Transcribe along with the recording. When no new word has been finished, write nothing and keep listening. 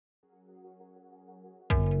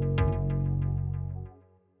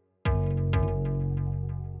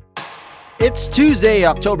It's Tuesday,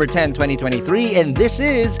 October 10, 2023, and this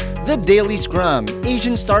is the Daily Scrum,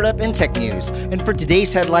 Asian startup and tech news. And for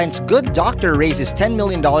today's headlines, Good Doctor raises $10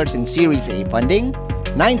 million in Series A funding,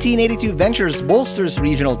 1982 Ventures bolsters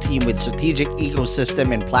regional team with strategic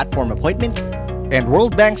ecosystem and platform appointment, and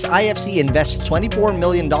World Bank's IFC invests $24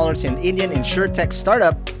 million in Indian insurtech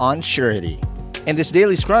startup Onsurity. And this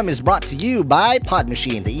Daily Scrum is brought to you by Pod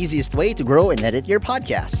Machine, the easiest way to grow and edit your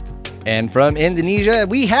podcast. And from Indonesia,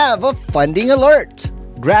 we have a funding alert.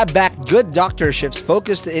 Grab back Good Doctor shifts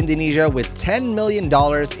focus to Indonesia with $10 million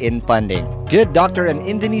in funding. Good Doctor, an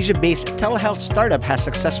Indonesia-based telehealth startup, has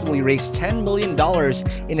successfully raised $10 million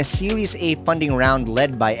in a Series A funding round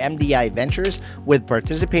led by MDI Ventures with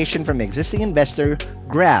participation from existing investor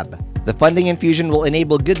Grab. The funding infusion will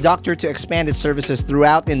enable Good Doctor to expand its services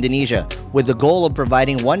throughout Indonesia, with the goal of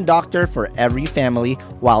providing one doctor for every family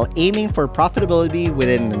while aiming for profitability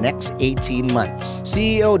within the next 18 months.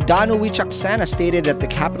 CEO Danu Wicaksana stated that the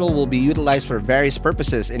capital will be utilized for various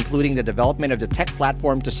purposes, including the development of the tech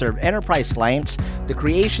platform to serve enterprise clients, the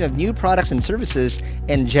creation of new products and services,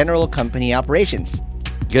 and general company operations.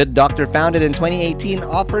 Good Doctor, founded in 2018,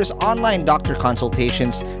 offers online doctor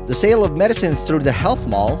consultations, the sale of medicines through the Health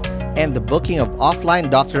Mall, and the booking of offline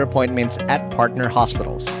doctor appointments at partner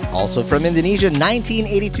hospitals. Also from Indonesia,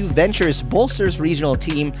 1982 Ventures bolsters regional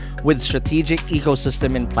team with strategic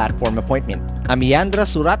ecosystem and platform appointment. Amyandra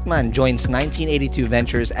Suratman joins 1982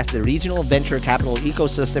 Ventures as the regional venture capital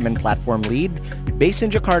ecosystem and platform lead, based in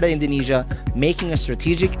Jakarta, Indonesia, making a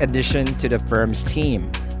strategic addition to the firm's team.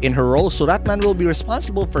 In her role, Suratman will be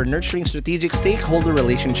responsible for nurturing strategic stakeholder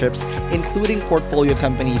relationships, including portfolio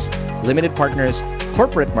companies, limited partners,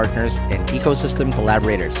 corporate partners, and ecosystem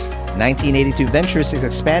collaborators. 1982 Ventures is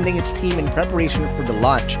expanding its team in preparation for the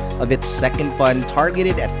launch of its second fund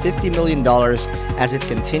targeted at $50 million as it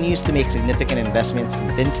continues to make significant investments in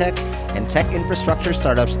fintech and tech infrastructure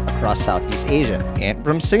startups across Southeast Asia. And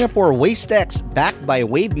from Singapore, WasteX, backed by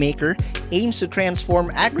Wavemaker, aims to transform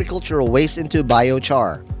agricultural waste into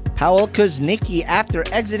biochar. Powell Kuznicki, after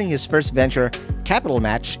exiting his first venture capital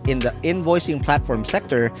match in the invoicing platform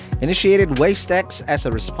sector, initiated WasteX as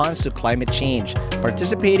a response to climate change,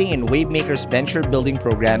 participating in Wavemaker's venture building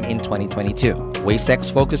program in 2022.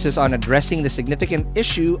 WasteX focuses on addressing the significant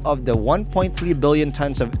issue of the 1.3 billion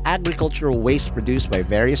tons of agricultural waste produced by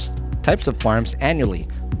various types of farms annually,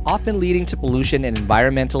 often leading to pollution and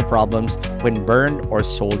environmental problems when burned or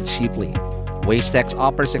sold cheaply. WasteX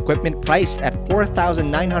offers equipment priced at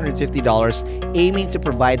 $4,950, aiming to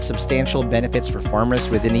provide substantial benefits for farmers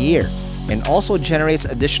within a year, and also generates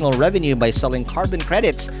additional revenue by selling carbon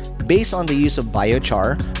credits based on the use of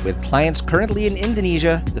biochar, with clients currently in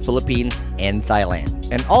Indonesia, the Philippines, and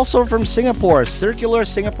Thailand. And also from Singapore, Circular,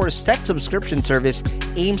 Singapore's tech subscription service,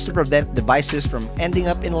 aims to prevent devices from ending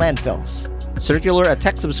up in landfills. Circular, a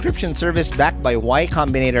tech subscription service backed by Y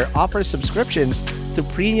Combinator, offers subscriptions to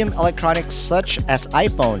premium electronics such as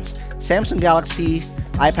iPhones, Samsung Galaxies,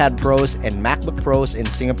 iPad Pros, and MacBook Pros in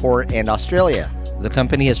Singapore and Australia. The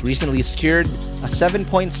company has recently secured a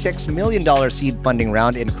 $7.6 million seed funding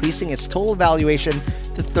round, increasing its total valuation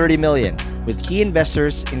to $30 million, with key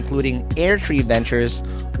investors including Airtree Ventures,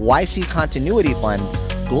 YC Continuity Fund,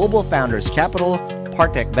 Global Founders Capital,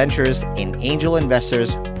 Partech Ventures, and angel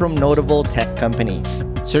investors from notable tech companies.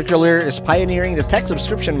 Circular is pioneering the tech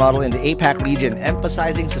subscription model in the APAC region,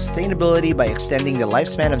 emphasizing sustainability by extending the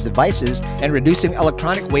lifespan of devices and reducing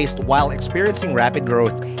electronic waste while experiencing rapid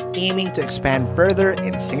growth, aiming to expand further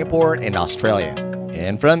in Singapore and Australia.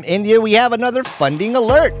 And from India, we have another funding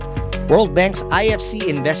alert. World Bank's IFC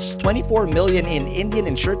invests $24 million in Indian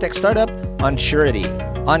insurtech startup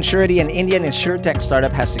Onsurity. Onsurity, an Indian insurtech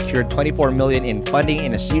startup, has secured $24 million in funding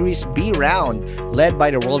in a Series B round led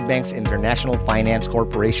by the World Bank's International Finance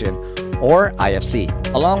Corporation, or IFC,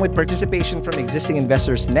 along with participation from existing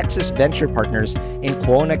investors Nexus Venture Partners and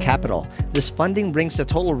Quona Capital. This funding brings the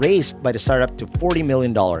total raised by the startup to $40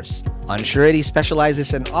 million. Onsurity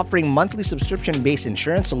specializes in offering monthly subscription-based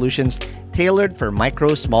insurance solutions tailored for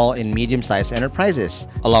micro, small, and medium-sized enterprises,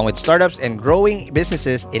 along with startups and growing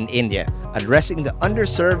businesses in India, addressing the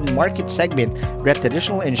underserved market segment that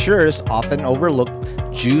traditional insurers often overlook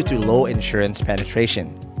due to low insurance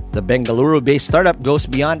penetration. The Bengaluru-based startup goes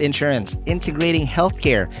beyond insurance, integrating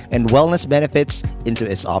healthcare and wellness benefits into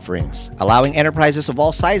its offerings, allowing enterprises of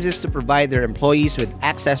all sizes to provide their employees with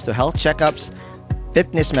access to health checkups,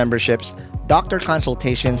 fitness memberships, doctor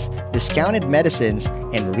consultations, discounted medicines,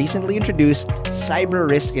 and recently introduced cyber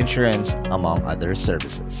risk insurance, among other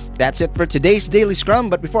services. That's it for today's Daily Scrum,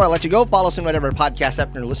 but before I let you go, follow us on whatever podcast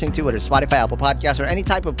app you're listening to, whether Spotify, Apple Podcasts, or any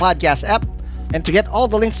type of podcast app. And to get all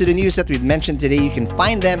the links to the news that we've mentioned today, you can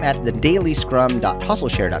find them at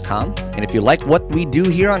thedailyscrum.hustleshare.com. And if you like what we do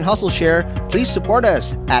here on HustleShare, please support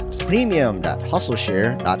us at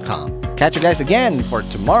premium.hustleshare.com. Catch you guys again for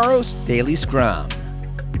tomorrow's Daily Scrum.